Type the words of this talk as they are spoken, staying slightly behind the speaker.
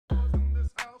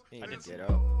I did get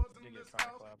up.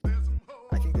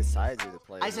 I think the sides are the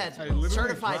play. I said I literally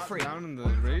certified dropped free. down in the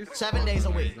race. 7 days a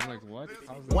week. I'm like, what?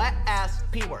 Wet ass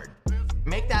P word.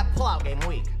 Make that pullout game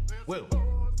weak. Woo.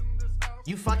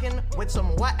 You fucking with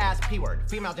some wet ass P word.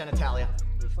 Female genitalia.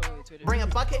 Bring a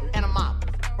bucket and a mop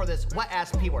for this wet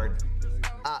ass P word.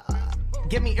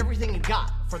 Give me everything you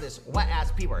got for this wet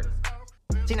ass P word.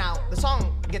 See, now the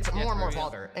song gets more and more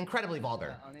vulgar, incredibly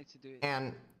vulgar.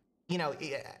 And you know,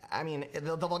 I mean,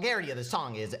 the vulgarity of the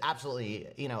song is absolutely,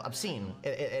 you know, obscene.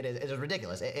 It is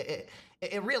ridiculous.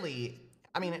 It really,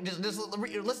 I mean, just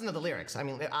listen to the lyrics. I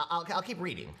mean, I'll keep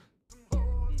reading.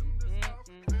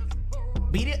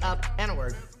 Beat it up,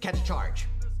 N-word, catch a charge.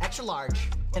 Extra large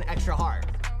and extra hard.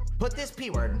 Put this P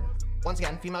word, once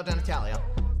again, female genitalia,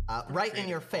 right in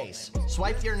your face.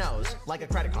 Swipe your nose like a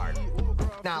credit card.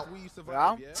 Now,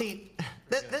 see,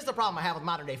 this is the problem I have with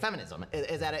modern day feminism,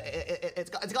 is that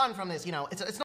it's gone from this, you know, it's